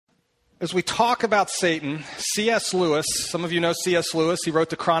As we talk about Satan, C.S. Lewis, some of you know C.S. Lewis, he wrote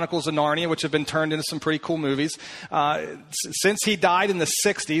the Chronicles of Narnia, which have been turned into some pretty cool movies. Since he died in the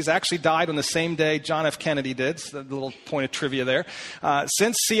 60s, actually died on the same day John F. Kennedy did, so a little point of trivia there.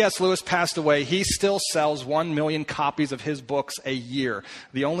 Since C.S. Lewis passed away, he still sells 1 million copies of his books a year.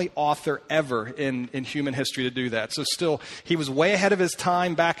 The only author ever in human history to do that. So still, he was way ahead of his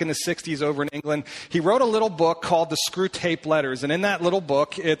time back in the 60s over in England. He wrote a little book called The Screwtape Letters, and in that little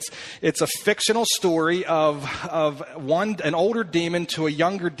book, it's a fictional story of an older demon to a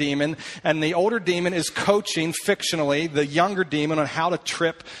younger demon, and the older demon is coaching fictionally the younger demon on how to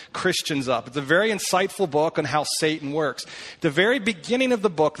trip Christians up. It's a very insightful book on how Satan works. At the very beginning of the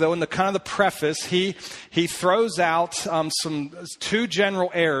book, though, in the kind of the preface, he throws out two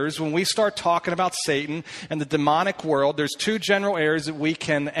general errors. When we start talking about Satan and the demonic world, there's two general errors that we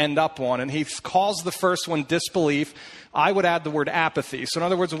can end up on, and he calls the first one disbelief. I would add the word apathy. So in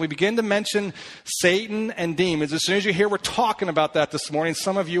other words, when we begin to mention Satan and demons, as soon as you hear we're talking about that this morning,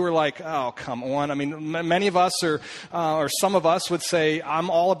 some of you are like, oh, come on. I mean, many of us or some of us would say, I'm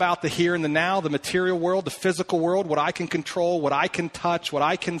all about the here and the now, the material world, the physical world, what I can control, what I can touch, what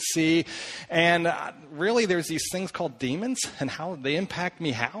I can see. And really, there's these things called demons and how they impact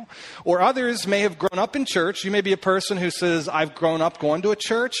me how. Or others may have grown up in church. You may be a person who says, I've grown up going to a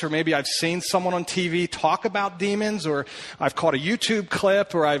church, or maybe I've seen someone on TV talk about demons, or I've caught a YouTube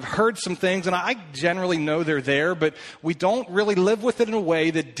clip, or I've heard some things, and I generally know they're there, but we don't really live with it in a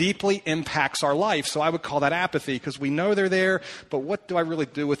way that deeply impacts our life. So I would call that apathy, because we know they're there, but what do I really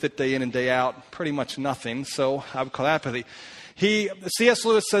do with it day in and day out? Pretty much nothing. So I would call that apathy. C.S.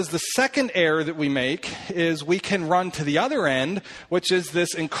 Lewis says the second error that we make is we can run to the other end, which is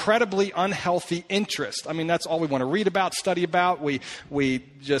this incredibly unhealthy interest. I mean, that's all we want to read about, study about. We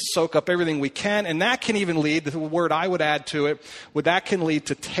just soak up everything we can, and that can even lead, the word I would add to it, that can lead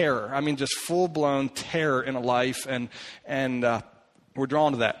to terror. I mean, just full-blown terror in a life, and we're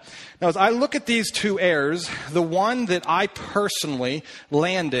drawn to that. Now, as I look at these two errors, the one that I personally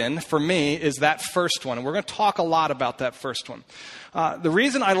land in, for me, is that first one. And we're going to talk a lot about that first one. The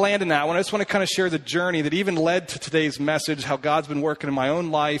reason I land in that one, I just want to kind of share the journey that even led to today's message, how God's been working in my own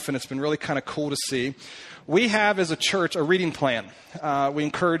life, and it's been really kind of cool to see. We have, as a church, a reading plan. We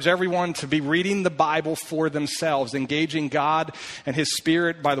encourage everyone to be reading the Bible for themselves, engaging God and His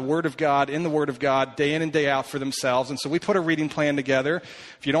Spirit by the Word of God, in the Word of God, day in and day out for themselves. And so we put a reading plan together.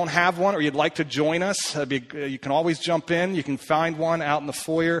 If you don't have one or you'd like to join us, you can always jump in. You can find one out in the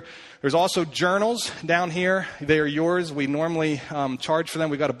foyer. There's also journals down here. They are yours. We normally charge for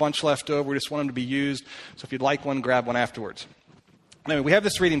them. We've got a bunch left over. We just want them to be used. So if you'd like one, grab one afterwards. Anyway, we have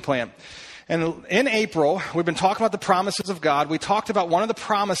this reading plan. And in April, we've been talking about the promises of God. We talked about one of the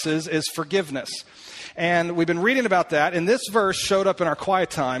promises is forgiveness. And we've been reading about that. And this verse showed up in our quiet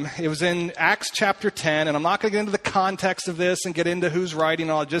time. It was in Acts chapter 10. And I'm not going to get into the context of this and get into who's writing.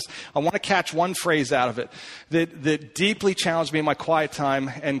 I want to catch one phrase out of it that deeply challenged me in my quiet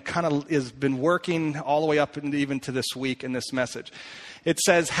time and kind of has been working all the way up and even to this week in this message. It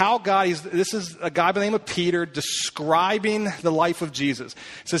says how God, this is a guy by the name of Peter describing the life of Jesus.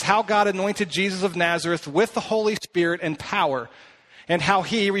 It says how God anointed Jesus of Nazareth with the Holy Spirit and power, and how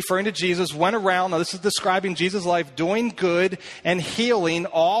he, referring to Jesus, went around, now this is describing Jesus' life, doing good and healing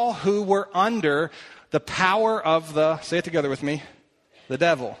all who were under the power of say it together with me, the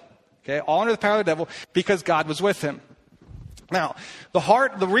devil. Okay, all under the power of the devil, because God was with him. Now,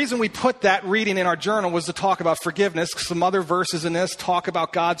 the reason we put that reading in our journal was to talk about forgiveness. Some other verses in this talk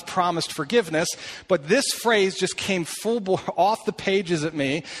about God's promised forgiveness. But this phrase just came off the pages at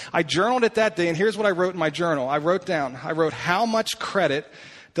me. I journaled it that day, and here's what I wrote in my journal. I wrote, how much credit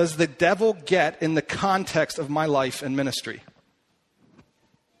does the devil get in the context of my life and ministry?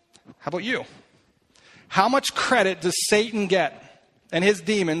 How about you? How much credit does Satan get and his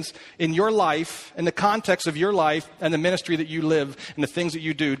demons in your life, in the context of your life and the ministry that you live and the things that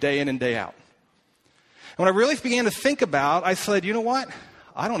you do day in and day out? And when I really began to think about, I said, you know what?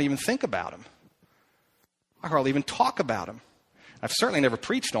 I don't even think about him. I hardly even talk about him. I've certainly never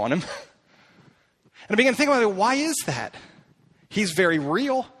preached on him. And I began to think about it, why is that? He's very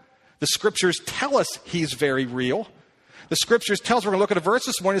real. The scriptures tell us he's very real. The scriptures tell us, we're going to look at a verse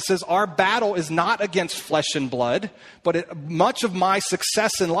this morning that says, our battle is not against flesh and blood, but much of my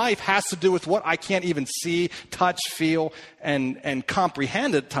success in life has to do with what I can't even see, touch, feel, and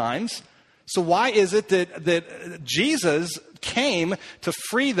comprehend at times. So why is it that Jesus came to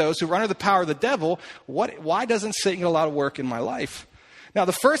free those who are under the power of the devil? Why doesn't Satan get a lot of work in my life? Now,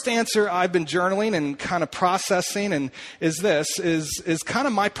 the first answer I've been journaling and kind of processing and is kind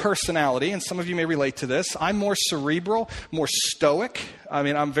of my personality, and some of you may relate to this. I'm more cerebral, more stoic. I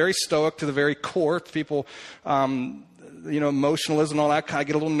mean, I'm very stoic to the very core. People, emotionalism and all that, I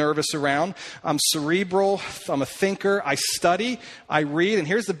get a little nervous around. I'm cerebral. I'm a thinker. I study. I read. And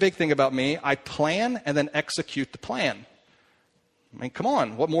here's the big thing about me. I plan and then execute the plan. I mean, come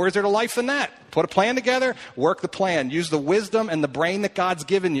on. What more is there to life than that? Put a plan together, work the plan, use the wisdom and the brain that God's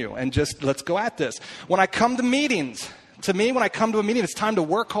given you, and just let's go at this. When I come to meetings, when I come to a meeting, it's time to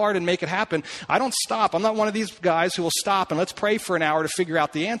work hard and make it happen. I don't stop. I'm not one of these guys who will stop and let's pray for an hour to figure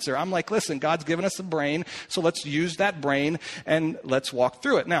out the answer. I'm like, listen, God's given us a brain, so let's use that brain and let's walk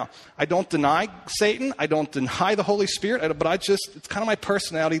through it. Now, I don't deny Satan. I don't deny the Holy Spirit, but it's kind of my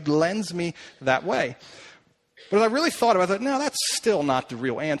personality lends me that way. But as I really thought about it, I thought, no, that's still not the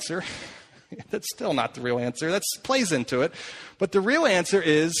real answer. That's still not the real answer. That plays into it. But the real answer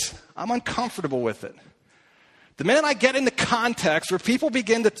is I'm uncomfortable with it. The minute I get into context where people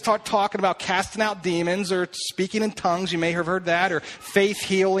begin to start talking about casting out demons or speaking in tongues, you may have heard that, or faith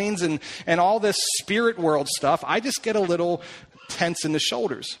healings and all this spirit world stuff, I just get a little tense in the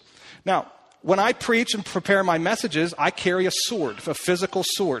shoulders. Now, when I preach and prepare my messages, I carry a sword, a physical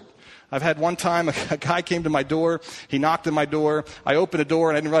sword. I've had one time a guy came to my door. He knocked on my door. I opened the door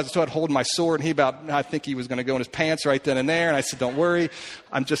and I didn't realize I started holding my sword. And I think he was going to go in his pants right then and there. And I said, don't worry.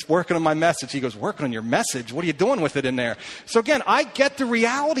 I'm just working on my message. He goes, working on your message? What are you doing with it in there? So again, I get the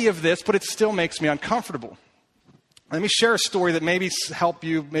reality of this, but it still makes me uncomfortable. Let me share a story that maybe help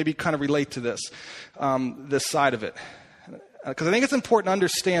you maybe kind of relate to this side of it. Because I think it's important to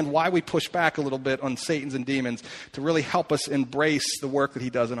understand why we push back a little bit on Satan's and demons to really help us embrace the work that he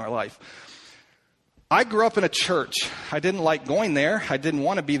does in our life. I grew up in a church. I didn't like going there. I didn't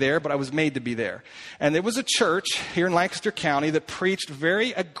want to be there, but I was made to be there. And there was a church here in Lancaster County that preached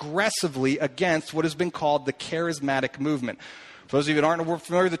very aggressively against what has been called the charismatic movement. For those of you that aren't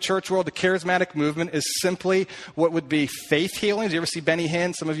familiar with the church world, the charismatic movement is simply what would be faith healings. You ever see Benny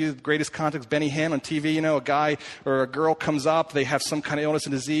Hinn? Some of you, the greatest context, Benny Hinn on TV, a guy or a girl comes up, they have some kind of illness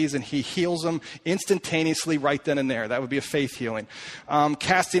and disease, and he heals them instantaneously right then and there. That would be a faith healing.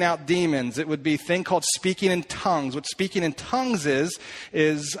 Casting out demons. It would be a thing called speaking in tongues. What speaking in tongues is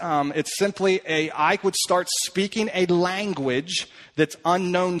it's simply I would start speaking a language that's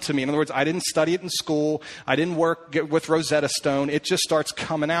unknown to me. In other words, I didn't study it in school. I didn't work with Rosetta Stone. It just starts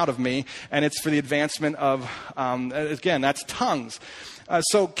coming out of me, and it's for the advancement of, again, that's tongues.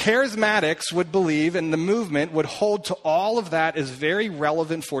 So charismatics would believe, and the movement would hold to all of that is very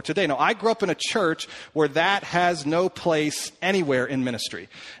relevant for today. Now, I grew up in a church where that has no place anywhere in ministry,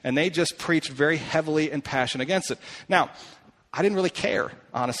 and they just preach very heavily and passionate against it. Now, I didn't really care,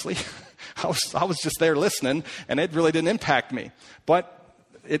 honestly. I was just there listening, and it really didn't impact me. But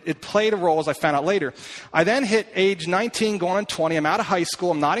it played a role, as I found out later. I then hit age 19, going on 20. I'm out of high school.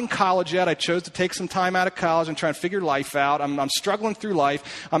 I'm not in college yet. I chose to take some time out of college and try and figure life out. I'm struggling through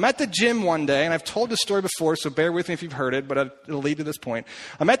life. I'm at the gym one day, and I've told this story before, so bear with me if you've heard it, but it'll lead to this point.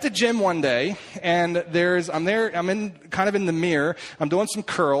 I'm at the gym one day, and I'm in the mirror. I'm doing some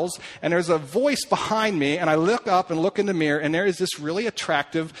curls, and there's a voice behind me, and I look up and look in the mirror, and there is this really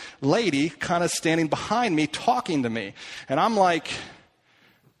attractive lady kind of standing behind me talking to me. And I'm like,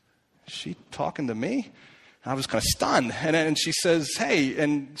 is she talking to me? I was kind of stunned. And she says, hey,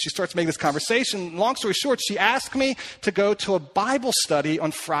 and she starts making this conversation. Long story short, she asked me to go to a Bible study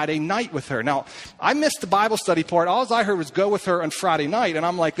on Friday night with her. Now, I missed the Bible study part. All I heard was go with her on Friday night. And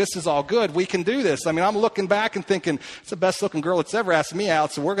I'm like, this is all good. We can do this. I mean, I'm looking back and thinking, it's the best looking girl that's ever asked me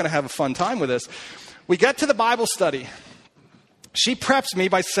out, so we're going to have a fun time with this. We get to the Bible study. She preps me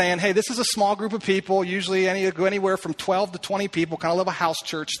by saying, hey, this is a small group of people, usually anywhere from 12 to 20 people, kind of live a house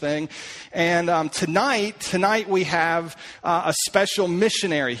church thing. And tonight we have a special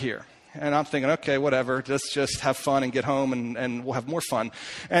missionary here. And I'm thinking, okay, whatever, let's just have fun and get home and we'll have more fun.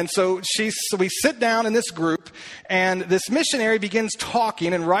 And so we sit down in this group, and this missionary begins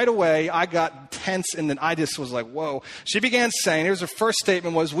talking, and right away I got tense, and then I just was like, whoa. She began saying, here's her first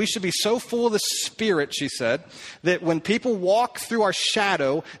statement was, we should be so full of the Spirit, she said, that when people walk through our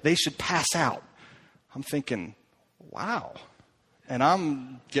shadow, they should pass out. I'm thinking, wow. And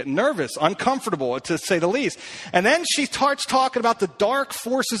I'm getting nervous, uncomfortable, to say the least. And then she starts talking about the dark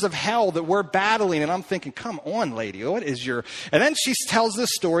forces of hell that we're battling. And I'm thinking, come on, lady, what is your... And then she tells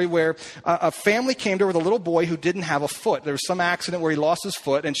this story where a family came to her with a little boy who didn't have a foot. There was some accident where he lost his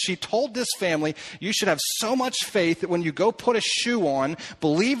foot. And she told this family, you should have so much faith that when you go put a shoe on,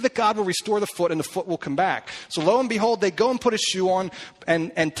 believe that God will restore the foot and the foot will come back. So lo and behold, they go and put a shoe on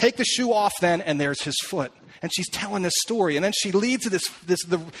and take the shoe off then, and there's his foot. And she's telling this story. And then she leads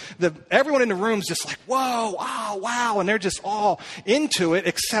to everyone in the room's just like, whoa, oh, wow. And they're just all into it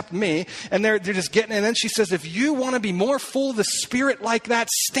except me. And they're just getting it. And then she says, if you want to be more full of the Spirit like that,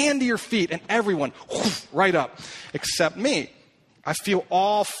 stand to your feet. And everyone, right up, except me. I feel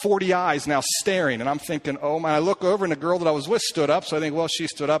all 40 eyes now staring, and I'm thinking, oh my, I look over and the girl that I was with stood up, so I think, well, she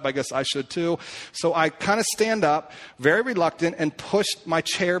stood up, I guess I should too. So I kind of stand up, very reluctant, and pushed my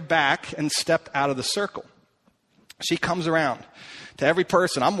chair back and stepped out of the circle. She comes around to every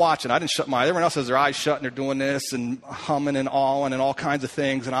person. I'm watching. I didn't shut my, everyone else has their eyes shut and they're doing this and humming and awing and all kinds of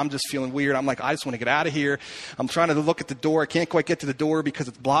things. And I'm just feeling weird. I'm like, I just want to get out of here. I'm trying to look at the door. I can't quite get to the door because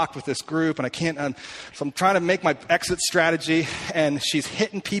it's blocked with this group. And I can't, so I'm trying to make my exit strategy. And she's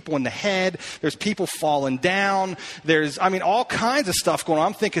hitting people in the head. There's people falling down. There's, all kinds of stuff going on.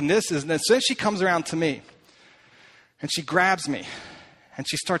 I'm thinking this is, and then she comes around to me and she grabs me and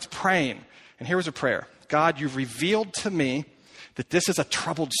she starts praying. And here was her prayer. God, you've revealed to me that this is a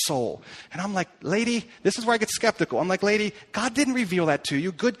troubled soul. And I'm like, lady, this is where I get skeptical. I'm like, lady, God didn't reveal that to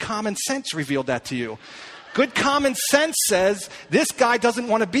you. Good common sense revealed that to you. Good common sense says this guy doesn't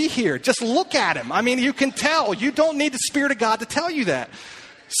want to be here. Just look at him. You can tell. You don't need the Spirit of God to tell you that.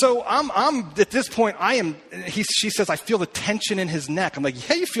 So I'm at this point, she says, I feel the tension in his neck. I'm like,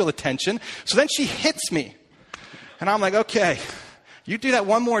 yeah, you feel the tension. So then she hits me. And I'm like, okay. You do that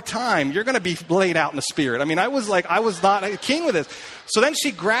one more time, you're going to be laid out in the Spirit. I was not keen with this. So then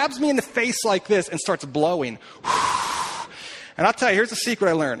she grabs me in the face like this and starts blowing. And I'll tell you, here's the secret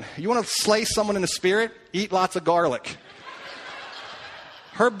I learned. You want to slay someone in the Spirit? Eat lots of garlic.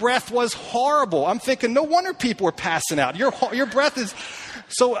 Her breath was horrible. I'm thinking, no wonder people were passing out. Your breath is...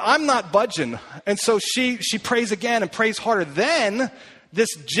 So I'm not budging. And so she prays again and prays harder. Then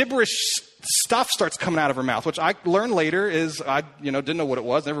this gibberish stuff starts coming out of her mouth, which I learned later is, I didn't know what it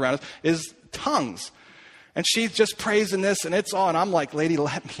was, never around it, is tongues. And she's just praising this, and it's all, and I'm like, lady,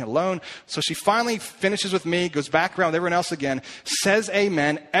 let me alone. So she finally finishes with me, goes back around with everyone else again, says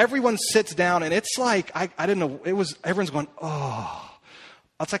amen. Everyone sits down, and it's like, I didn't know, everyone's going, oh.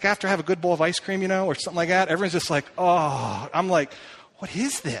 It's like after I have a good bowl of ice cream, or something like that. Everyone's just like, oh. I'm like, what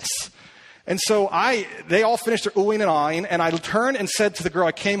is this? And so they all finished their oohing and awing, and I turned and said to the girl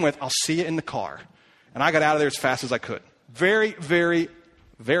I came with, I'll see you in the car. And I got out of there as fast as I could. Very, very,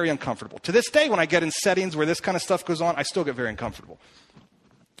 very uncomfortable. To this day, when I get in settings where this kind of stuff goes on, I still get very uncomfortable.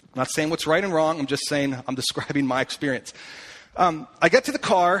 I'm not saying what's right and wrong. I'm just saying I'm describing my experience. I get to the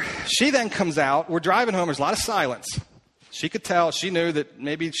car. She then comes out. We're driving home. There's a lot of silence. She could tell. She knew that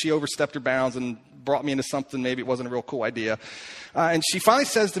maybe she overstepped her bounds and brought me into something. Maybe it wasn't a real cool idea. And she finally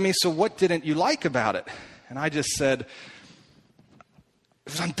says to me, so what didn't you like about it? And I just said, it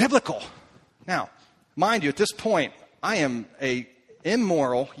was unbiblical. Now, mind you, at this point, I am a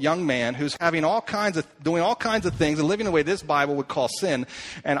immoral young man who's doing all kinds of things and living the way this Bible would call sin.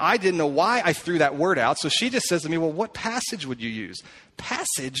 And I didn't know why I threw that word out. So she just says to me, well, what passage would you use?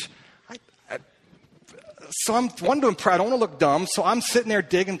 Passage? So I'm one to impress. I don't want to look dumb. So I'm sitting there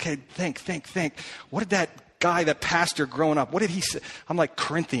digging. Okay, think. What did that pastor growing up, what did he say? I'm like,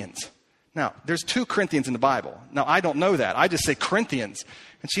 Corinthians. Now, there's 2 Corinthians in the Bible. Now, I don't know that. I just say Corinthians.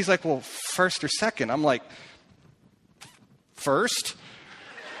 And she's like, well, first or second? I'm like, first?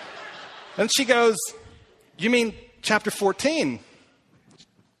 And she goes, you mean chapter 14?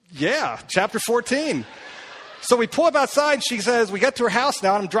 Yeah, chapter 14. So we pull up outside, and she says, we get to her house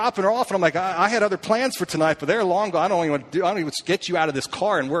now, and I'm dropping her off, and I'm like, I had other plans for tonight, but they're long gone. I don't even get you out of this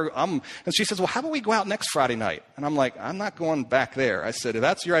car, and she says, well, how about we go out next Friday night? And I'm like, I'm not going back there. I said, if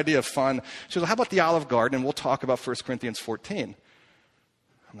that's your idea of fun. She goes, well, how about the Olive Garden, and we'll talk about 1 Corinthians 14.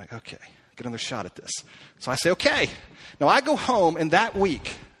 I'm like, okay, get another shot at this. So I say, okay. Now I go home, and that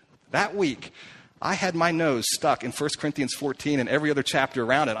week, I had my nose stuck in 1 Corinthians 14 and every other chapter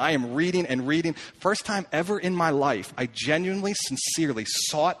around it. I am reading and reading. First time ever in my life, I genuinely, sincerely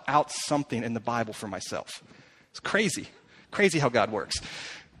sought out something in the Bible for myself. It's crazy. Crazy how God works.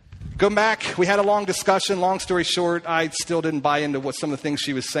 Going back, we had a long discussion. Long story short, I still didn't buy into what some of the things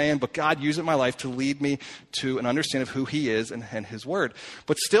she was saying, but God used it in my life to lead me to an understanding of who He is and His Word.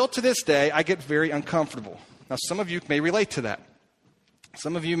 But still to this day, I get very uncomfortable. Now, some of you may relate to that.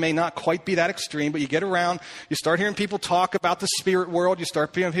 Some of you may not quite be that extreme, but you get around, you start hearing people talk about the spirit world, you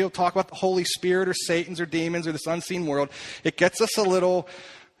start hearing people talk about the Holy Spirit or Satan's or demons or this unseen world. It gets us a little,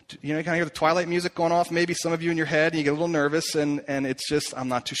 you kind of hear the Twilight music going off, maybe some of you in your head, and you get a little nervous, and it's just, I'm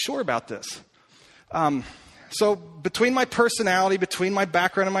not too sure about this. So between my personality, between my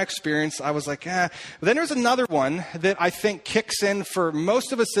background and my experience, I was like, eh. Then there's another one that I think kicks in for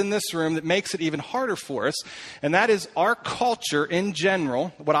most of us in this room that makes it even harder for us. And that is our culture in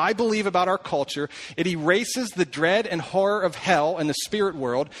general. What I believe about our culture, it erases the dread and horror of hell in the spirit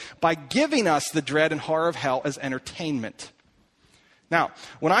world by giving us the dread and horror of hell as entertainment. Now,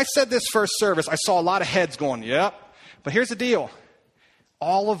 when I said this first service, I saw a lot of heads going, yep. But here's the deal.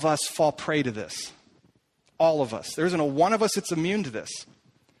 All of us fall prey to this. All of us. There isn't a one of us that's immune to this.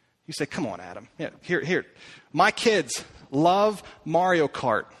 You say, come on, Adam. Yeah, here. My kids love Mario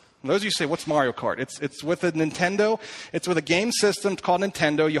Kart. Those of you say, what's Mario Kart? It's with a Nintendo. It's with a game system called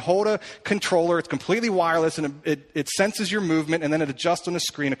Nintendo. You hold a controller. It's completely wireless, and it senses your movement, and then it adjusts on the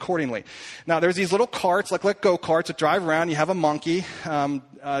screen accordingly. Now, there's these little carts, like go-karts that drive around. You have a monkey,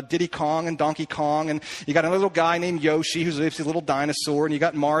 Diddy Kong and Donkey Kong, and you got another little guy named Yoshi, who's a little dinosaur, and you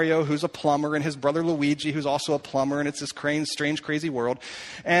got Mario, who's a plumber, and his brother Luigi, who's also a plumber, and it's this strange, crazy world.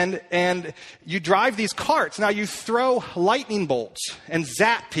 And you drive these carts. Now, you throw lightning bolts and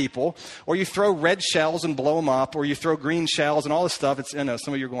zap people, or you throw red shells and blow them up, or you throw green shells and all this stuff. It's,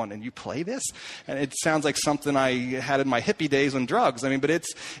 some of you are going, and you play this? And it sounds like something I had in my hippie days on drugs. I mean, but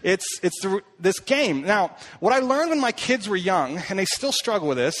it's this game. Now, what I learned when my kids were young, and they still struggle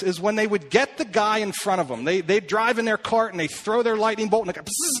with this, is when they would get the guy in front of them, they'd drive in their cart and they throw their lightning bolt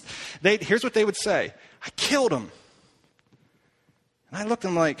and here's what they would say: I killed him. And I looked at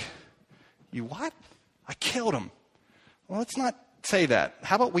them like, you what? I killed him. Well, let's not say that.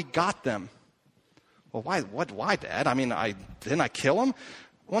 How about we got them? Well, why, Dad? I mean, didn't I kill him?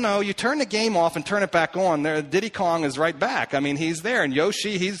 Well, no, you turn the game off and turn it back on. There, Diddy Kong is right back. I mean, he's there. And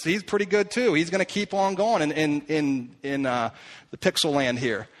Yoshi, he's pretty good too. He's going to keep on going in the pixel land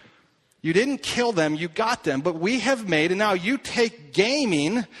here. You didn't kill them, you got them. But we have made, and now you take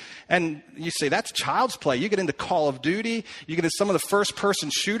gaming, and you say, that's child's play. You get into Call of Duty. You get into some of the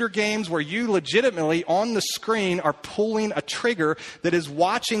first-person shooter games where you legitimately, on the screen, are pulling a trigger that is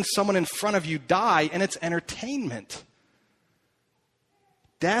watching someone in front of you die, and it's entertainment.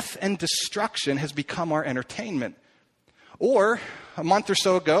 Death and destruction has become our entertainment. Or, a month or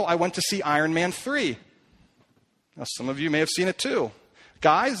so ago, I went to see Iron Man 3. Now, some of you may have seen it too.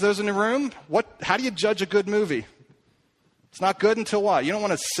 Guys, those in the room, how do you judge a good movie? It's not good until what? You don't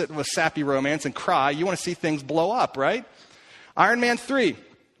want to sit with sappy romance and cry. You want to see things blow up, right? Iron Man 3.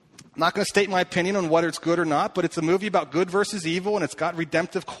 I'm not going to state my opinion on whether it's good or not, but it's a movie about good versus evil, and it's got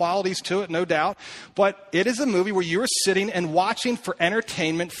redemptive qualities to it, no doubt. But it is a movie where you are sitting and watching for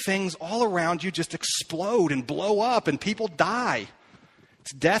entertainment. Things all around you just explode and blow up, and people die.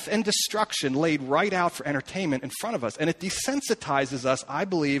 It's death and destruction laid right out for entertainment in front of us. And it desensitizes us, I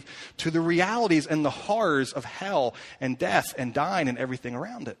believe, to the realities and the horrors of hell and death and dying and everything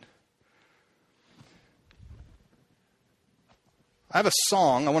around it. I have a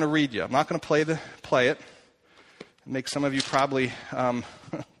song I want to read you. I'm not going to play it. Make some of you probably, you're going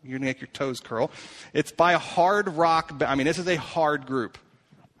to make your toes curl. It's by a hard rock, this is a hard group.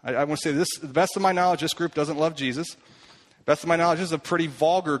 I want to say this, to the best of my knowledge, this group doesn't love Jesus. Best of my knowledge, this is a pretty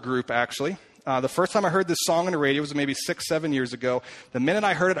vulgar group, actually. The first time I heard this song on the radio was maybe 6-7 years ago. The minute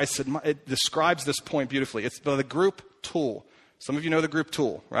I heard it, I said, it describes this point beautifully. It's by the group Tool. Some of you know the group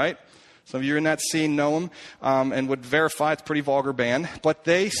Tool, right? Some of you in that scene know them and would verify it's a pretty vulgar band. But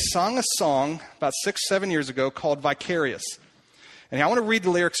they sung a song about 6-7 years ago called Vicarious. And I want to read the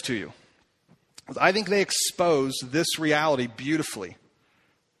lyrics to you. I think they expose this reality beautifully.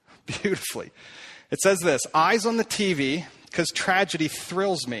 Beautifully. It says this: eyes on the TV, because tragedy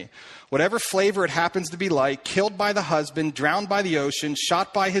thrills me. Whatever flavor it happens to be like, killed by the husband, drowned by the ocean,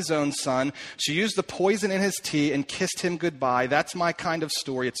 shot by his own son. She used the poison in his tea and kissed him goodbye. That's my kind of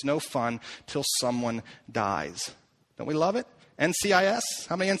story. It's no fun till someone dies. Don't we love it? NCIS?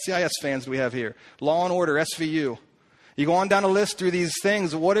 How many NCIS fans do we have here? Law and Order, SVU. You go on down a list through these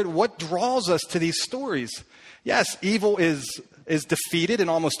things. What draws us to these stories? Yes, evil is defeated in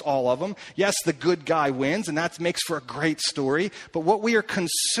almost all of them. Yes, the good guy wins, and that makes for a great story. But what we are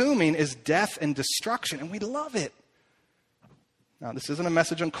consuming is death and destruction, and we love it. Now, this isn't a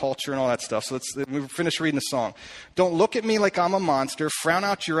message on culture and all that stuff, so we'll finish reading the song. Don't look at me like I'm a monster. Frown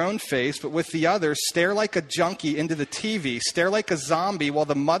out your own face, but with the other, stare like a junkie into the TV. Stare like a zombie while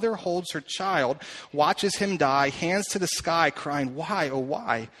the mother holds her child, watches him die, hands to the sky, crying, why, oh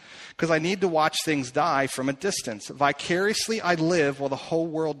why? Because I need to watch things die from a distance. Vicariously I live while the whole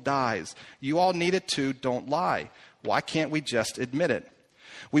world dies. You all need it too, don't lie. Why can't we just admit it?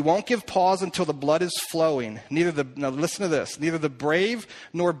 We won't give pause until the blood is flowing. Now listen to this. Neither the brave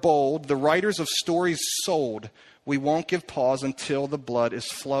nor bold, the writers of stories sold. We won't give pause until the blood is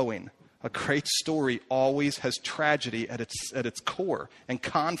flowing. A great story always has tragedy at its core and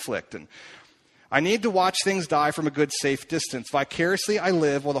conflict. And I need to watch things die from a good, safe distance. Vicariously, I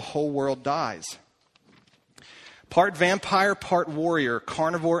live while the whole world dies. Part vampire, part warrior,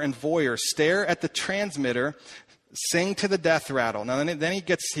 carnivore and voyeur, stare at the transmitter, sing to the death rattle. Now then he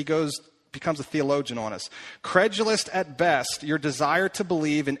becomes a theologian on us. Credulous at best, your desire to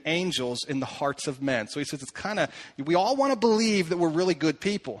believe in angels in the hearts of men. So he says we all want to believe that we're really good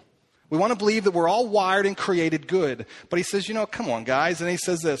people. We want to believe that we're all wired and created good. But he says, come on, guys. And he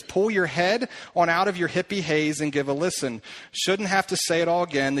says this, pull your head on out of your hippie haze and give a listen. Shouldn't have to say it all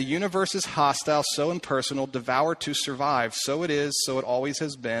again. The universe is hostile, so impersonal, devour to survive. So it is, so it always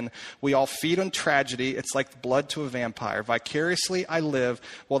has been. We all feed on tragedy. It's like blood to a vampire. Vicariously, I live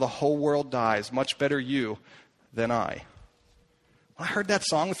while the whole world dies. Much better you than I. When I heard that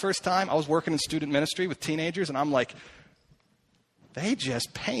song the first time, I was working in student ministry with teenagers, and I'm like, they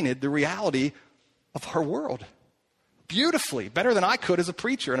just painted the reality of our world beautifully, better than I could as a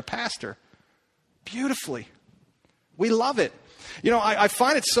preacher and a pastor. Beautifully. We love it. I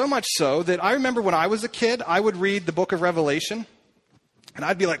find it so much so that I remember when I was a kid, I would read the book of Revelation, and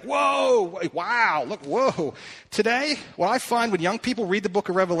I'd be like, whoa, wow, look, whoa. Today, what I find when young people read the book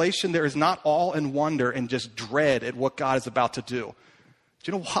of Revelation, there is not awe and wonder and just dread at what God is about to do.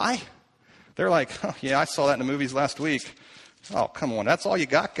 Do you know why? They're like, yeah, I saw that in the movies last week. Oh, come on. That's all you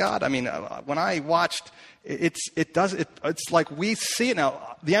got, God? I mean, when I watched, it's like we see it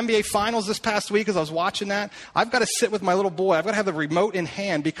now. The NBA Finals this past week, as I was watching that, I've got to sit with my little boy. I've got to have the remote in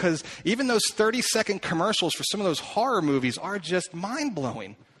hand because even those 30-second commercials for some of those horror movies are just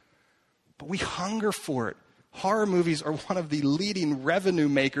mind-blowing. But we hunger for it. Horror movies are one of the leading revenue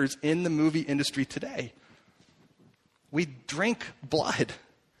makers in the movie industry today. We drink blood.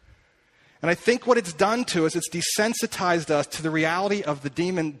 And I think what it's done to us, it's desensitized us to the reality of the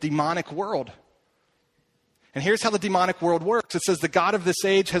demonic world. And here's how the demonic world works. It says the God of this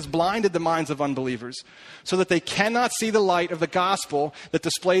age has blinded the minds of unbelievers so that they cannot see the light of the gospel that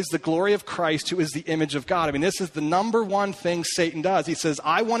displays the glory of Christ, who is the image of God. I mean, this is the number one thing Satan does. He says,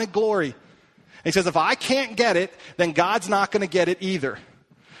 I wanted glory. And he says, if I can't get it, then God's not going to get it either.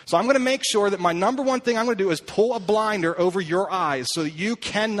 So I'm going to make sure that my number one thing I'm going to do is pull a blinder over your eyes so that you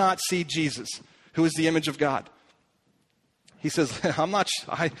cannot see Jesus, who is the image of God. He says,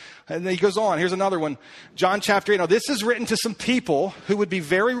 and then he goes on. Here's another one. John chapter 8. Now, this is written to some people who would be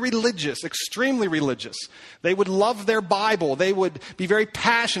very religious, extremely religious. They would love their Bible. They would be very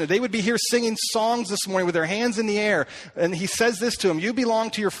passionate. They would be here singing songs this morning with their hands in the air. And he says this to them, you belong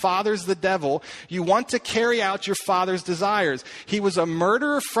to your father's the devil. You want to carry out your father's desires. He was a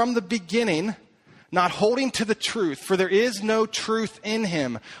murderer from the beginning, not holding to the truth, for there is no truth in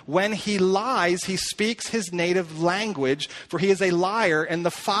him. When he lies, he speaks his native language, for he is a liar and the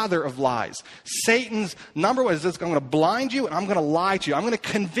father of lies. Satan's number one is this: I'm going to blind you and I'm going to lie to you. I'm going to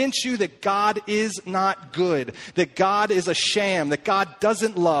convince you that God is not good, that God is a sham, that God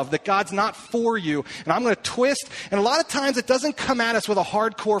doesn't love, that God's not for you. And I'm going to twist. And a lot of times it doesn't come at us with a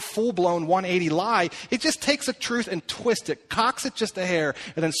hardcore, full-blown 180 lie. It just takes a truth and twists it, cocks it just a hair,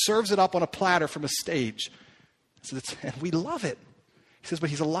 and then serves it up on a platter from a stage. And we love it. He says, but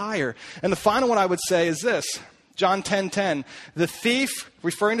he's a liar. And the final one I would say is this. John 10:10. The thief,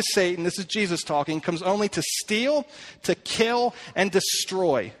 referring to Satan, this is Jesus talking, comes only to steal, to kill, and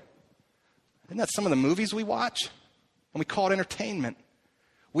destroy. Isn't that some of the movies we watch? And we call it entertainment.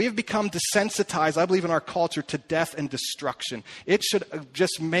 We have become desensitized, I believe, in our culture to death and destruction. It should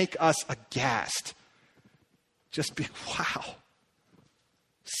just make us aghast. Just be, wow.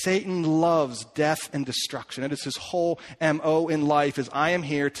 Satan loves death and destruction. It is his whole MO in life is I am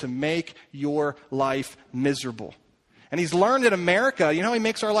here to make your life miserable. And he's learned in America, you know how he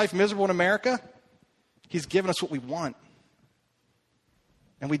makes our life miserable in America? He's given us what we want.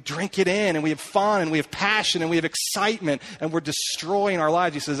 And we drink it in, and we have fun, and we have passion, and we have excitement, and we're destroying our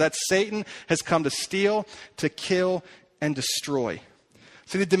lives. He says that Satan has come to steal, to kill, and destroy.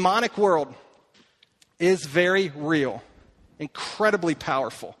 See, the demonic world is very real, incredibly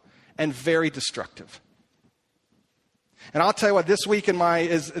powerful, and very destructive. And I'll tell you what, this week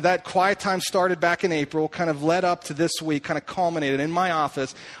that quiet time started back in April, kind of led up to this week, kind of culminated in my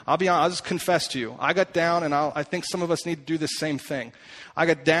office. I'll be honest, I'll just confess to you. I got down, and I think some of us need to do the same thing. I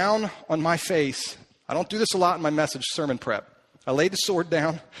got down on my face. I don't do this a lot in my message sermon prep. I laid the sword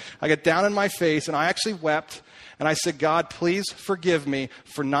down. I got down on my face, and I actually wept. And I said, God, please forgive me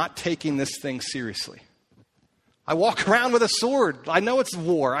for not taking this thing seriously. I walk around with a sword. I know it's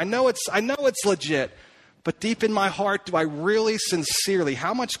war. I know it's legit. But deep in my heart, do I really sincerely,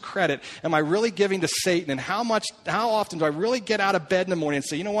 how much credit am I really giving to Satan? And how often do I really get out of bed in the morning and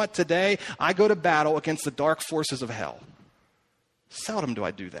say, you know what, today I go to battle against the dark forces of hell? Seldom do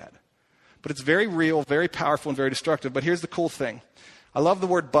I do that. But it's very real, very powerful, and very destructive. But here's the cool thing. I love the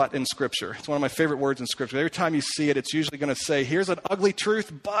word but in Scripture. It's one of my favorite words in Scripture. Every time you see it, it's usually going to say, here's an ugly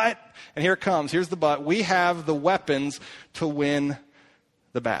truth, but, and here it comes, here's the but, we have the weapons to win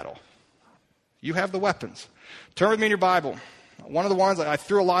the battle. You have the weapons. Turn with me in your Bible. One of the ones, I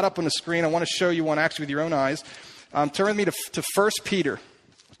threw a lot up on the screen. I want to show you one actually with your own eyes. Turn with me to 1 Peter.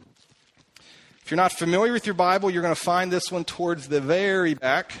 If you're not familiar with your Bible, you're going to find this one towards the very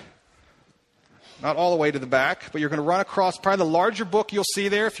back. Not all the way to the back, but you're going to run across probably the larger book you'll see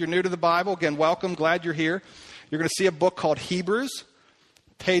there. If you're new to the Bible, again, welcome, glad you're here. You're going to see a book called Hebrews.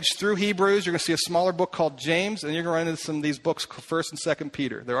 Page through Hebrews, you're going to see a smaller book called James, and you're going to run into some of these books, 1st and 2nd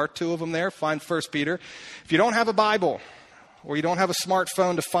Peter. There are 2 of them there. Find 1 Peter. If you don't have a Bible, or you don't have a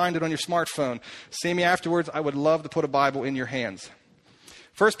smartphone to find it on your smartphone, see me afterwards. I would love to put a Bible in your hands.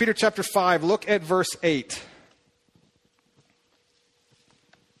 1 Peter chapter 5, look at verse 8.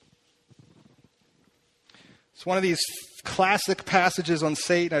 It's one of these classic passages on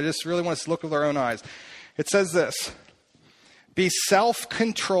Satan. I just really want us to look with our own eyes. It says this, be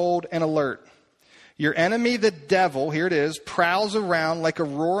self-controlled and alert. Your enemy, the devil, here it is, prowls around like a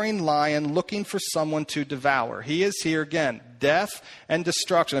roaring lion looking for someone to devour. He is here again, death and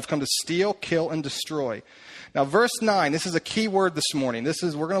destruction. I've come to steal, kill, and destroy. Now, verse 9, this is a key word this morning.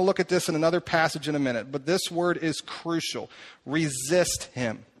 We're going to look at this in another passage in a minute, but this word is crucial. Resist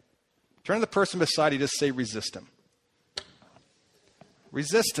him. Turn to the person beside you, just say resist him.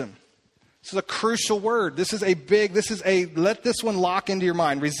 Resist him. This is a crucial word. Let this one lock into your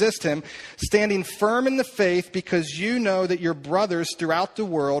mind. Resist him, standing firm in the faith because you know that your brothers throughout the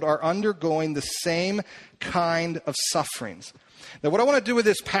world are undergoing the same kind of sufferings. Now, what I want to do with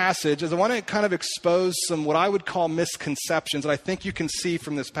this passage is I want to kind of expose some what I would call misconceptions that I think you can see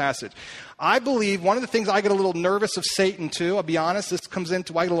from this passage. I believe one of the things I get a little nervous of Satan too, I'll be honest, this comes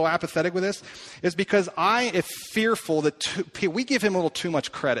into why I get a little apathetic with this, is because I am fearful that we give him a little too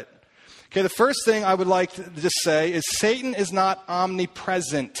much credit. Okay, the first thing I would like to just say is Satan is not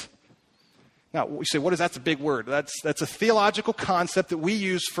omnipresent. Now, you say, what is that? That's a big word. That's a theological concept that we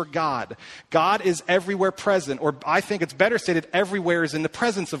use for God. God is everywhere present, or I think it's better stated, everywhere is in the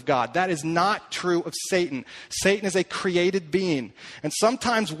presence of God. That is not true of Satan. Satan is a created being. And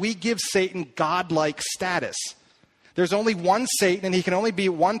sometimes we give Satan God-like status. There's only one Satan, and he can only be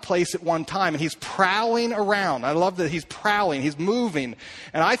at one place at one time, and he's prowling around. I love that he's prowling, he's moving.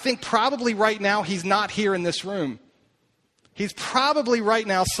 And I think probably right now he's not here in this room. He's probably right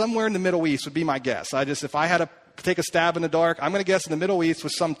now somewhere in the Middle East would be my guess. If I had to take a stab in the dark, I'm going to guess in the Middle East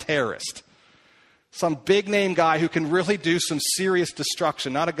with some terrorist. Some big name guy who can really do some serious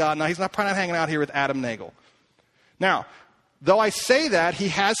destruction. Not a God. No, he's not probably not hanging out here with Adam Nagel. Now, though I say that, he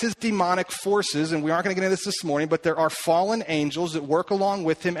has his demonic forces, and we aren't going to get into this morning, but there are fallen angels that work along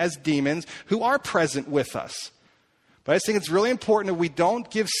with him as demons who are present with us. But I just think it's really important that we don't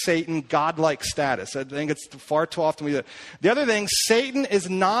give Satan godlike status. I think it's far too often we do that. The other thing, Satan is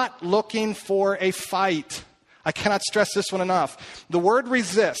not looking for a fight. I cannot stress this one enough. The word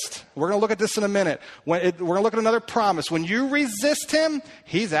resist, we're going to look at this in a minute. We're going to look at another promise. When you resist him,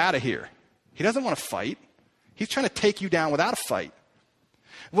 he's out of here. He doesn't want to fight. He's trying to take you down without a fight.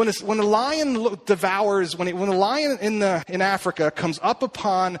 When the lion devours, when the lion in Africa comes up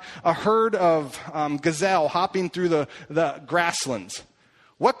upon a herd of gazelle hopping through the grasslands,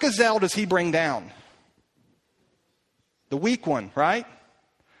 what gazelle does he bring down? The weak one, right?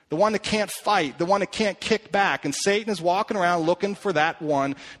 The one that can't fight, the one that can't kick back. And Satan is walking around looking for that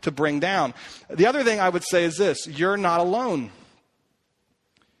one to bring down. The other thing I would say is this: you're not alone.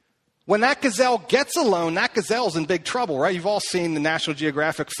 When that gazelle gets alone, that gazelle's in big trouble, right? You've all seen the National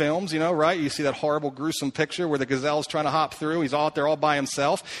Geographic films, right? You see that horrible, gruesome picture where the gazelle's trying to hop through. He's out there all by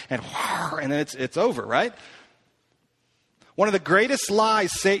himself, and then it's over, right? One of the greatest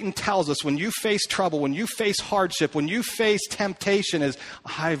lies Satan tells us when you face trouble, when you face hardship, when you face temptation is,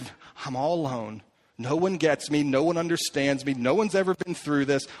 I'm all alone. No one gets me. No one understands me. No one's ever been through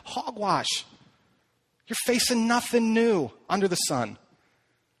this. Hogwash. You're facing nothing new under the sun.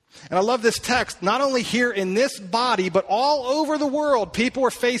 And I love this text. Not only here in this body, but all over the world, people are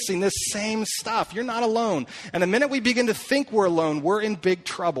facing this same stuff. You're not alone. And the minute we begin to think we're alone, we're in big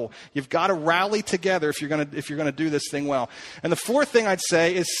trouble. You've got to rally together if you're going to do this thing well. And the fourth thing I'd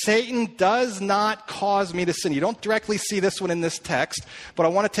say is Satan does not cause me to sin. You don't directly see this one in this text, but I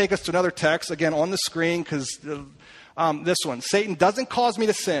want to take us to another text, again, on the screen, because this one. Satan doesn't cause me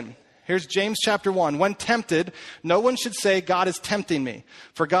to sin. Here's James chapter 1. When tempted, no one should say, God is tempting me.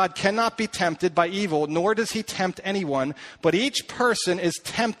 For God cannot be tempted by evil, nor does he tempt anyone. But each person is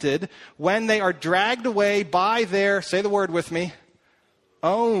tempted when they are dragged away by their, say the word with me,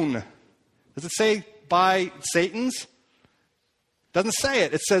 own. Does it say by Satan's? Doesn't say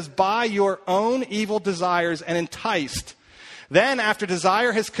it. It says by your own evil desires and enticed. Then, after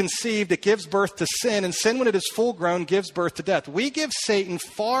desire has conceived, it gives birth to sin, and sin, when it is full grown, gives birth to death. We give Satan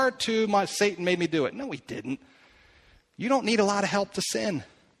far too much. Satan made me do it. No, he didn't. You don't need a lot of help to sin.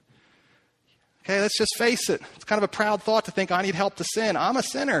 Okay, let's just face it. It's kind of a proud thought to think I need help to sin. I'm a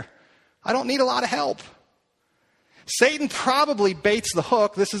sinner. I don't need a lot of help. Satan probably baits the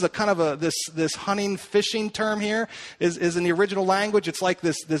hook. This is a kind of this hunting, fishing term here is in the original language. It's like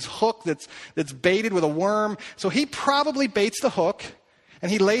this hook that's baited with a worm. So he probably baits the hook,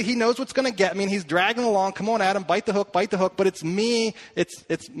 and he knows what's going to get me, and he's dragging along. Come on, Adam, bite the hook. But it's me,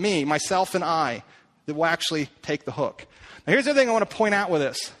 myself, and I that will actually take the hook. Now, here's the thing I want to point out with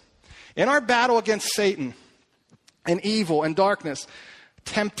this. In our battle against Satan and evil and darkness,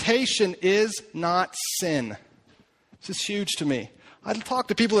 temptation is not sin. This is huge to me. I talk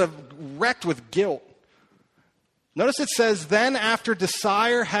to people that have wrecked with guilt. Notice it says, then after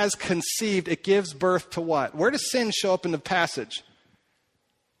desire has conceived, it gives birth to what? Where does sin show up in the passage?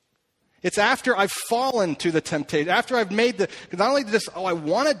 It's after I've fallen to the temptation. After I've made because not only this, I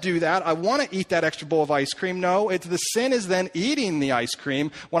want to do that. I want to eat that extra bowl of ice cream. No, the sin is then eating the ice cream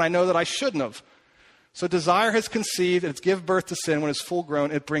when I know that I shouldn't have. So desire has conceived, and it's give birth to sin. When it's full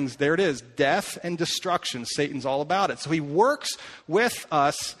grown, it brings, there it is, death and destruction. Satan's all about it. So he works with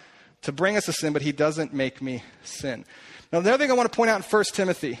us to bring us to sin, but he doesn't make me sin. Now, the other thing I want to point out in 1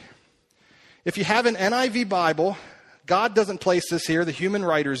 Timothy, if you have an NIV Bible, God doesn't place this here, the human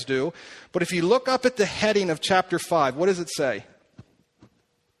writers do. But if you look up at the heading of chapter 5, what does it say?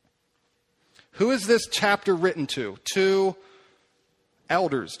 Who is this chapter written to? To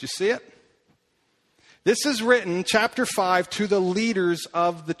elders. Do you see it? This is written, chapter 5, to the leaders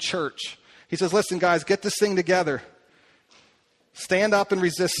of the church. He says, listen, guys, get this thing together. Stand up and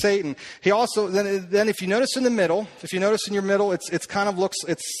resist Satan. He also, then if you notice in the middle, it's kind of looks,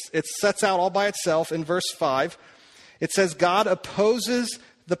 it sets out all by itself in verse 5. It says, God opposes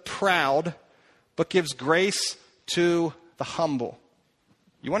the proud, but gives grace to the humble.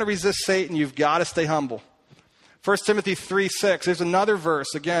 You want to resist Satan, you've got to stay humble. 1 Timothy 3:6. There's another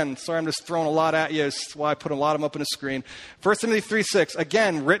verse. Again, sorry, I'm just throwing a lot at you. That's why I put a lot of them up on the screen. 1 Timothy 3:6.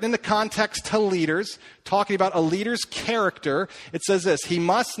 Again, written in the context to leaders, talking about a leader's character. It says this: he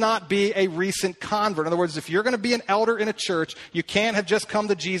must not be a recent convert. In other words, if you're going to be an elder in a church, you can't have just come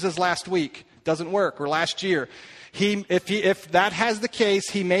to Jesus last week. Doesn't work. Or last year. If that has the case,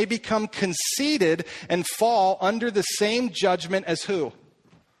 he may become conceited and fall under the same judgment as who?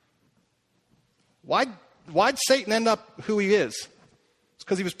 Why'd Satan end up who he is? It's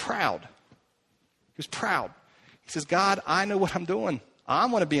because he was proud. He was proud. He says, God, I know what I'm doing. I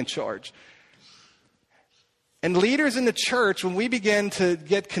want to be in charge. And leaders in the church, when we begin to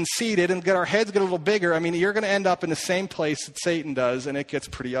get conceited and our heads get a little bigger, you're going to end up in the same place that Satan does, and it gets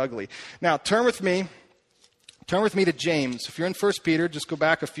pretty ugly. Now, turn with me to James. If you're in 1 Peter, just go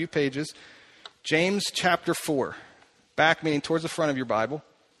back a few pages. James chapter 4. Back meaning towards the front of your Bible.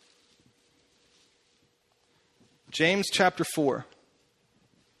 James chapter 4.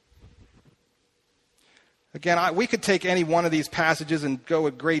 Again, we could take any one of these passages and go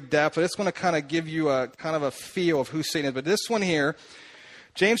with great depth, but it's going to kind of give you a kind of a feel of who Satan is. But this one here,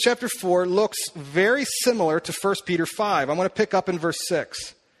 James chapter 4, looks very similar to 1 Peter 5. I'm going to pick up in verse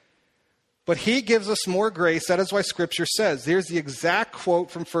 6. But he gives us more grace. That is why Scripture says. Here's the exact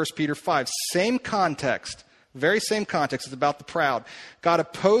quote from 1 Peter 5. Same context. Very same context. It's about the proud. God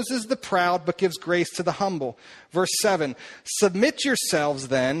opposes the proud, but gives grace to the humble. Verse 7. Submit yourselves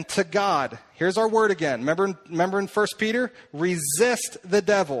then to God. Here's our word again. Remember in 1 Peter? Resist the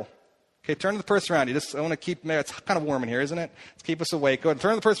devil. Okay, turn to the person around you. I want to keep, it's kind of warm in here, isn't it? Let's keep us awake. Go ahead,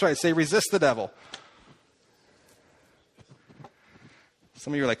 turn to the person around you. Say, resist the devil.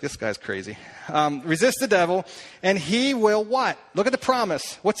 Some of you are like, this guy's crazy. Resist the devil, and he will what? Look at the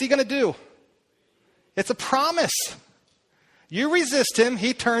promise. What's he going to do? It's a promise. You resist him,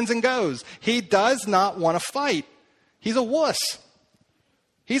 he turns and goes. He does not want to fight. He's a wuss.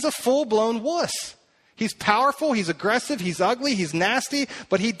 He's a full-blown wuss. He's powerful, he's aggressive, he's ugly, he's nasty,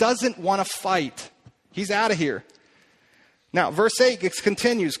 but he doesn't want to fight. He's out of here. Now, verse 8 it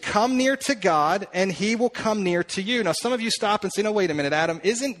continues, come near to God, and he will come near to you. Now, some of you stop and say, no, wait a minute, Adam,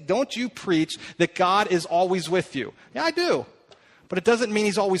 don't you preach that God is always with you? Yeah, I do. But it doesn't mean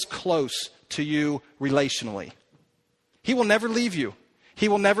he's always close to you relationally. He will never leave you. He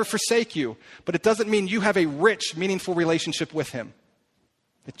will never forsake you. But it doesn't mean you have a rich, meaningful relationship with him.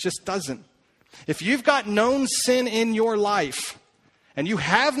 It just doesn't. If you've got known sin in your life, and you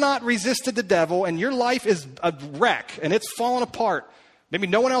have not resisted the devil, and your life is a wreck, and it's fallen apart, maybe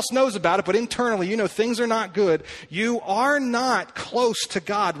no one else knows about it, but internally you know things are not good, you are not close to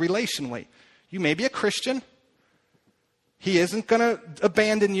God relationally. You may be a Christian. He isn't going to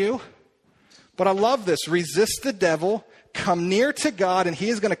abandon you. But I love this. Resist the devil, come near to God, and he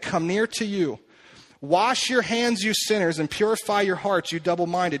is going to come near to you. Wash your hands, you sinners, and purify your hearts, you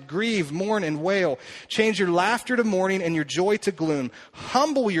double-minded. Grieve, mourn, and wail. Change your laughter to mourning and your joy to gloom.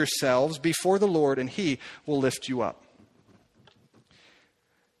 Humble yourselves before the Lord, and he will lift you up.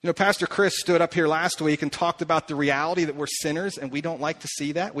 You know, Pastor Chris stood up here last week and talked about the reality that we're sinners, and we don't like to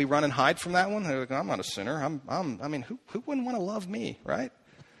see that. We run and hide from that one. Like, I'm not a sinner. Who wouldn't want to love me, right?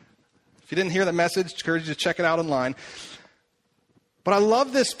 If you didn't hear that message, I encourage you to check it out online. But I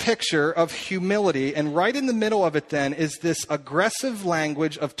love this picture of humility, and right in the middle of it then is this aggressive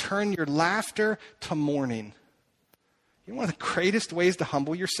language of turn your laughter to mourning. You know, one of the greatest ways to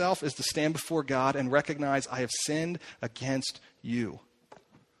humble yourself is to stand before God and recognize, I have sinned against you.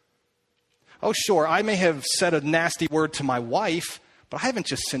 Oh, sure, I may have said a nasty word to my wife, but I haven't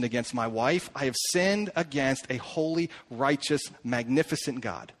just sinned against my wife. I have sinned against a holy, righteous, magnificent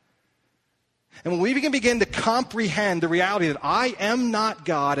God. And when we can begin to comprehend the reality that I am not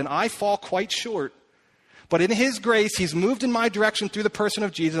God and I fall quite short, but in his grace, he's moved in my direction through the person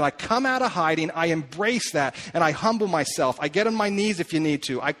of Jesus. I come out of hiding. I embrace that and I humble myself. I get on my knees if you need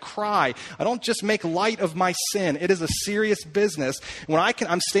to. I cry. I don't just make light of my sin. It is a serious business. When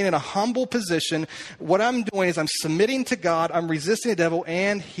I'm staying in a humble position, what I'm doing is I'm submitting to God. I'm resisting the devil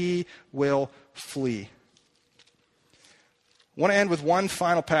and he will flee. I want to end with one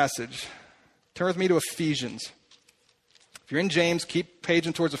final passage. Turn with me to Ephesians. If you're in James, keep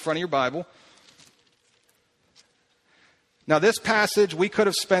paging towards the front of your Bible. Now, this passage, we could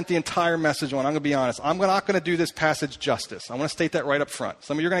have spent the entire message on. I'm going to be honest. I'm not going to do this passage justice. I want to state that right up front.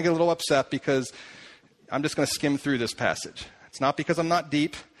 Some of you are going to get a little upset because I'm just going to skim through this passage. It's not because I'm not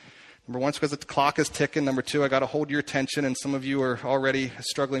deep. Number one, it's because the clock is ticking. Number two, I got to hold your attention, and some of you are already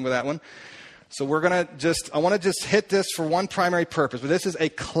struggling with that one. So I want to just hit this for one primary purpose. But this is a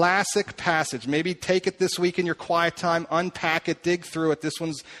classic passage. Maybe take it this week in your quiet time, unpack it, dig through it. This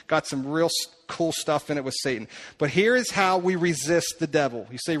one's got some real cool stuff in it with Satan. But here is how we resist the devil.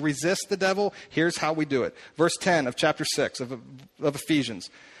 You say resist the devil? Here's how we do it. Verse 10 of chapter 6 of Ephesians.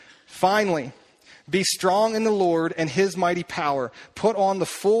 Finally, be strong in the Lord and his mighty power. Put on the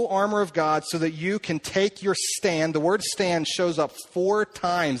full armor of God so that you can take your stand. The word stand shows up 4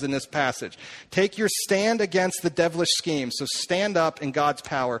 times in this passage. Take your stand against the devilish schemes. So stand up in God's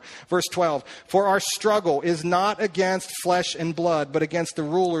power. Verse 12. For our struggle is not against flesh and blood, but against the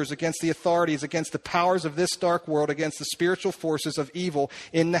rulers, against the authorities, against the powers of this dark world, against the spiritual forces of evil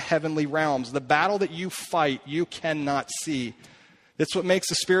in the heavenly realms. The battle that you fight, you cannot see. That's what makes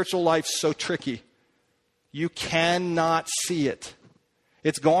the spiritual life so tricky. You cannot see it.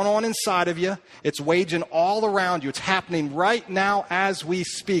 It's going on inside of you. It's waging all around you. It's happening right now as we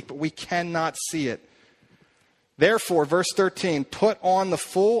speak, but we cannot see it. Therefore, verse 13, put on the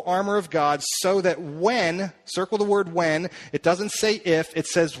full armor of God so that when, circle the word when, it doesn't say if, it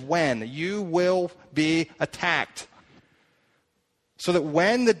says when, you will be attacked. So that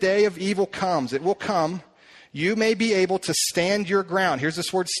when the day of evil comes, it will come, you may be able to stand your ground. Here's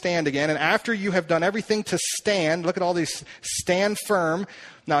this word stand again. And after you have done everything to stand, look at all these, stand firm.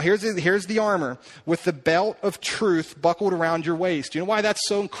 Now here's the armor with the belt of truth buckled around your waist. You know why that's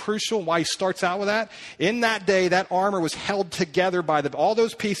so crucial? Why he starts out with that? In that day, that armor was held together by all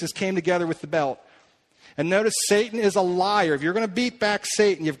those pieces came together with the belt. And notice Satan is a liar. If you're going to beat back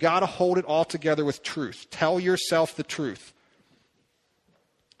Satan, you've got to hold it all together with truth. Tell yourself the truth,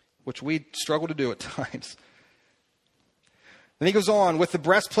 which we struggle to do at times. Then he goes on, with the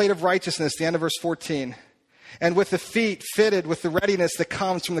breastplate of righteousness, the end of verse 14, and with the feet fitted with the readiness that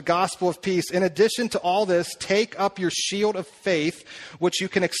comes from the gospel of peace. In addition to all this, take up your shield of faith, which you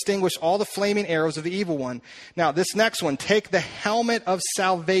can extinguish all the flaming arrows of the evil one. Now, this next one, take the helmet of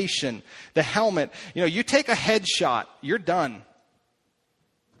salvation. The helmet, you take a headshot, you're done.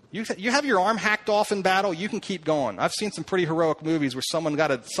 You have your arm hacked off in battle, you can keep going. I've seen some pretty heroic movies where someone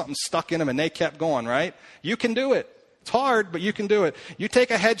got something stuck in them and they kept going, right? You can do it. It's hard, but you can do it. You take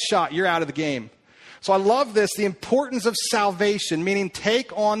a headshot, you're out of the game. So I love this, the importance of salvation, meaning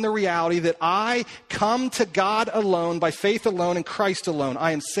take on the reality that I come to God alone, by faith alone, in Christ alone.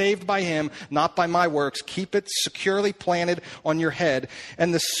 I am saved by him, not by my works. Keep it securely planted on your head.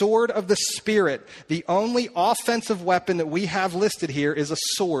 And the sword of the Spirit, the only offensive weapon that we have listed here is a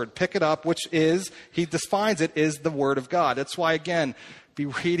sword. Pick it up, which is, he defines it, is the Word of God. That's why, again, be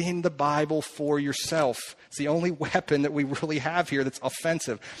reading the Bible for yourself. It's the only weapon that we really have here that's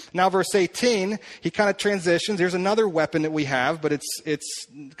offensive. Now, verse 18, he kind of transitions. Here's another weapon that we have, but it's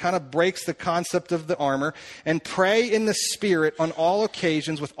kind of breaks the concept of the armor. And pray in the Spirit on all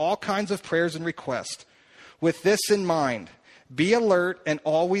occasions with all kinds of prayers and requests. With this in mind, be alert and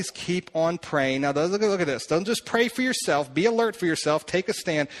always keep on praying. Now, look at this. Don't just pray for yourself. Be alert for yourself. Take a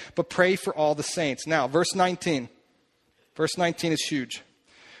stand, but pray for all the saints. Now, verse 19. Verse 19 is huge.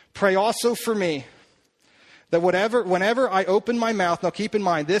 Pray also for me, that whenever I open my mouth, now keep in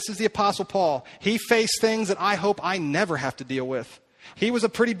mind, this is the Apostle Paul. He faced things that I hope I never have to deal with. He was a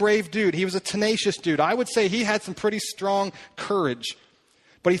pretty brave dude. He was a tenacious dude. I would say he had some pretty strong courage.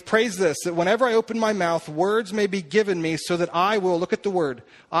 But he prays this, that whenever I open my mouth, words may be given me so that I will, look at the word,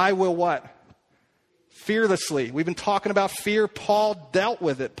 I will what? Fearlessly. We've been talking about fear. Paul dealt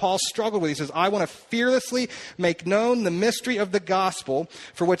with it. Paul struggled with it. He says, I want to fearlessly make known the mystery of the gospel,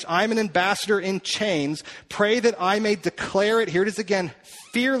 for which I'm an ambassador in chains. Pray that I may declare it, here it is again,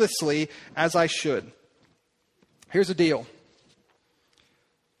 fearlessly as I should. Here's the deal.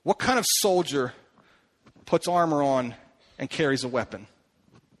 What kind of soldier puts armor on and carries a weapon?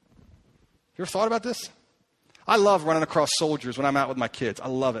 You ever thought about this? I love running across soldiers when I'm out with my kids. I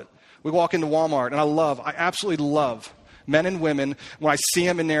love it. We walk into Walmart, and I absolutely love men and women when I see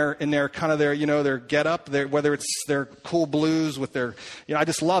them in their kind of their get up, whether it's their cool blues with their, I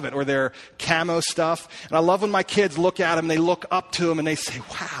just love it, or their camo stuff. And I love when my kids look at them, they look up to them, and they say,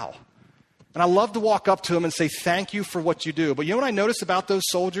 wow. And I love to walk up to them and say, thank you for what you do. But you know what I notice about those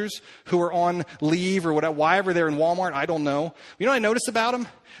soldiers who are on leave or whatever, why ever they're in Walmart? I don't know. You know what I notice about them?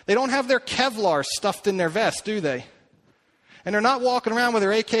 They don't have their Kevlar stuffed in their vest, do they? And they're not walking around with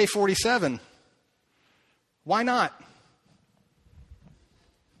their AK-47. Why not?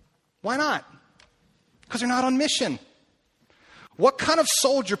 Why not? Because they're not on mission. What kind of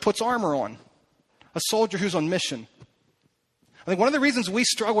soldier puts armor on? A soldier who's on mission. I think one of the reasons we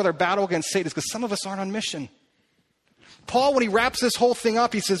struggle with our battle against Satan is because some of us aren't on mission. Paul, when he wraps this whole thing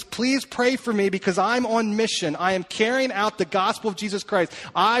up, he says, please pray for me because I'm on mission. I am carrying out the gospel of Jesus Christ.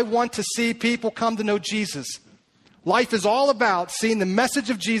 I want to see people come to know Jesus. Life is all about seeing the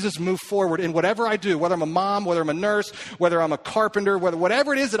message of Jesus move forward in whatever I do, whether I'm a mom, whether I'm a nurse, whether I'm a carpenter,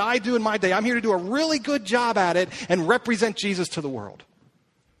 whatever it is that I do in my day. I'm here to do a really good job at it and represent Jesus to the world.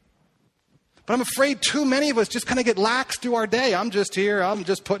 But I'm afraid too many of us just kind of get lax through our day. I'm just here. I'm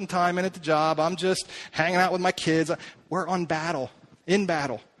just putting time in at the job. I'm just hanging out with my kids. We're in battle.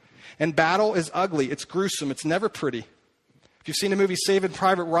 And battle is ugly. It's gruesome. It's never pretty. If you've seen the movie Saving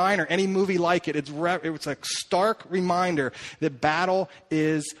Private Ryan or any movie like it, it's a stark reminder that battle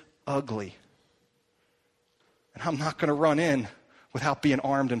is ugly. And I'm not going to run in without being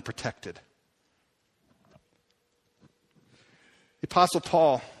armed and protected. The Apostle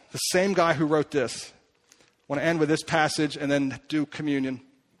Paul, the same guy who wrote this. I want to end with this passage and then do communion.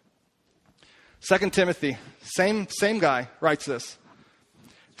 2 Timothy, same guy writes this.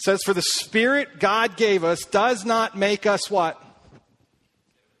 It says, for the Spirit God gave us does not make us what?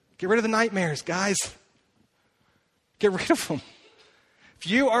 Get rid of the nightmares, guys. Get rid of them. If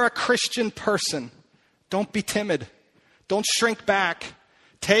you are a Christian person, don't be timid. Don't shrink back.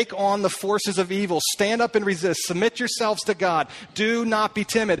 Take on the forces of evil. Stand up and resist. Submit yourselves to God. Do not be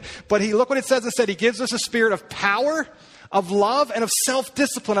timid. But look what it says instead. He gives us a spirit of power, of love, and of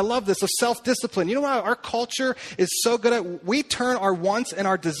self-discipline. I love this, of self-discipline. You know what our culture is so good at? We turn our wants and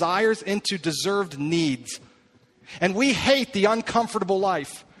our desires into deserved needs. And we hate the uncomfortable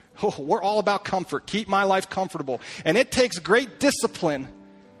life. Oh, we're all about comfort. Keep my life comfortable. And it takes great discipline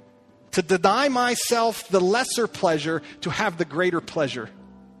to deny myself the lesser pleasure to have the greater pleasure.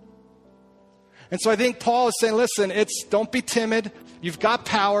 And so I think Paul is saying, listen, don't be timid. You've got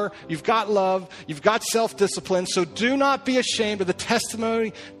power. You've got love. You've got self-discipline. So do not be ashamed of the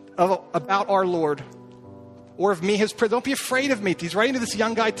testimony about our Lord or of me, his prisoner. Don't be afraid of me. He's writing to this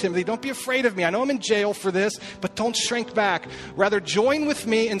young guy, Timothy. Don't be afraid of me. I know I'm in jail for this, but don't shrink back. Rather, join with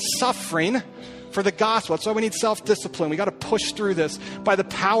me in suffering for the gospel. That's why we need self-discipline. We got to push through this by the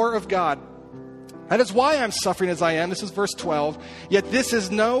power of God. That is why I'm suffering as I am. This is verse 12. Yet this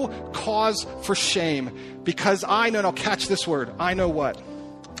is no cause for shame, because I know, now catch this word. I know what?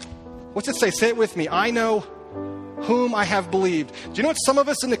 What's it say? Say it with me. I know whom I have believed. Do you know what some of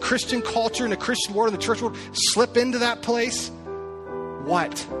us in the Christian culture, in the Christian world, in the church world, slip into that place?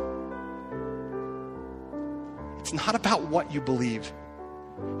 What? It's not about what you believe.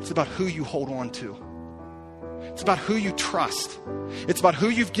 It's about who you hold on to. It's about who you trust. It's about who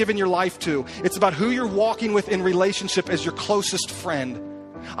you've given your life to. It's about who you're walking with in relationship as your closest friend.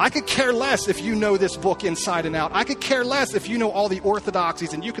 I could care less if you know this book inside and out. I could care less if you know all the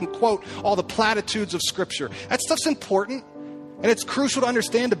orthodoxies and you can quote all the platitudes of Scripture. That stuff's important, and it's crucial to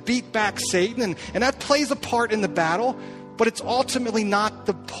understand to beat back Satan, and that plays a part in the battle, but it's ultimately not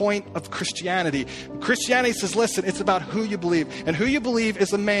the point of Christianity. Christianity says, listen, it's about who you believe, and who you believe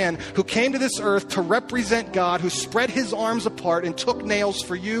is a man who came to this earth to represent God, who spread his arms apart and took nails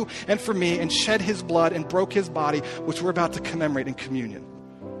for you and for me and shed his blood and broke his body, which we're about to commemorate in communion.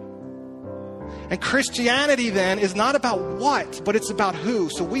 And Christianity then is not about what, but it's about who.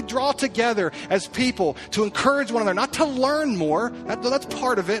 So we draw together as people to encourage one another, not to learn more. That's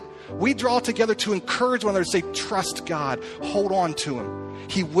part of it. We draw together to encourage one another, to say, trust God, hold on to him.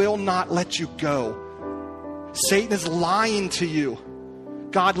 He will not let you go. Satan is lying to you.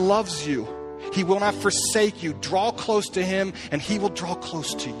 God loves you. He will not forsake you. Draw close to him and he will draw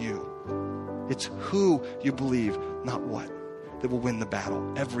close to you. It's who you believe, not what, that will win the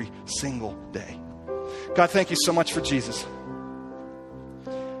battle every single day. God, thank you so much for Jesus.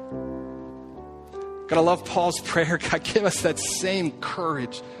 God, I love Paul's prayer. God, give us that same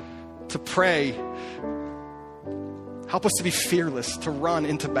courage to pray. Help us to be fearless, to run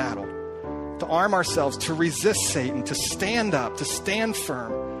into battle, to arm ourselves, to resist Satan, to stand up, to stand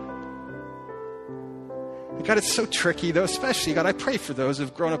firm. And God, it's so tricky, though, especially, God, I pray for those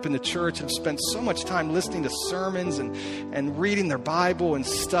who've grown up in the church and have spent so much time listening to sermons and reading their Bible and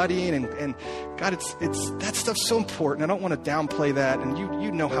studying. And God, it's that stuff's so important. I don't want to downplay that. And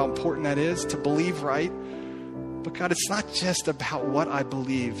you know how important that is to believe right. But God, it's not just about what I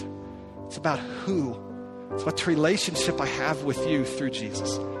believe. It's about who. It's about the relationship I have with you through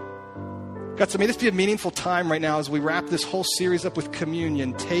Jesus. God, so may this be a meaningful time right now as we wrap this whole series up with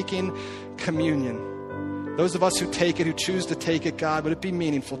communion, taking communion. Those of us who take it, who choose to take it, God, would it be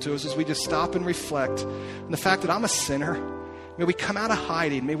meaningful to us as we just stop and reflect on the fact that I'm a sinner. May we come out of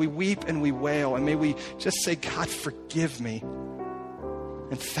hiding. May we weep and we wail. And may we just say, God, forgive me.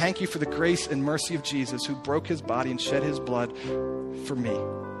 And thank you for the grace and mercy of Jesus who broke his body and shed his blood for me,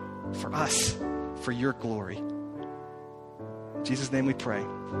 for us, for your glory. In Jesus' name we pray.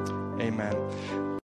 Amen.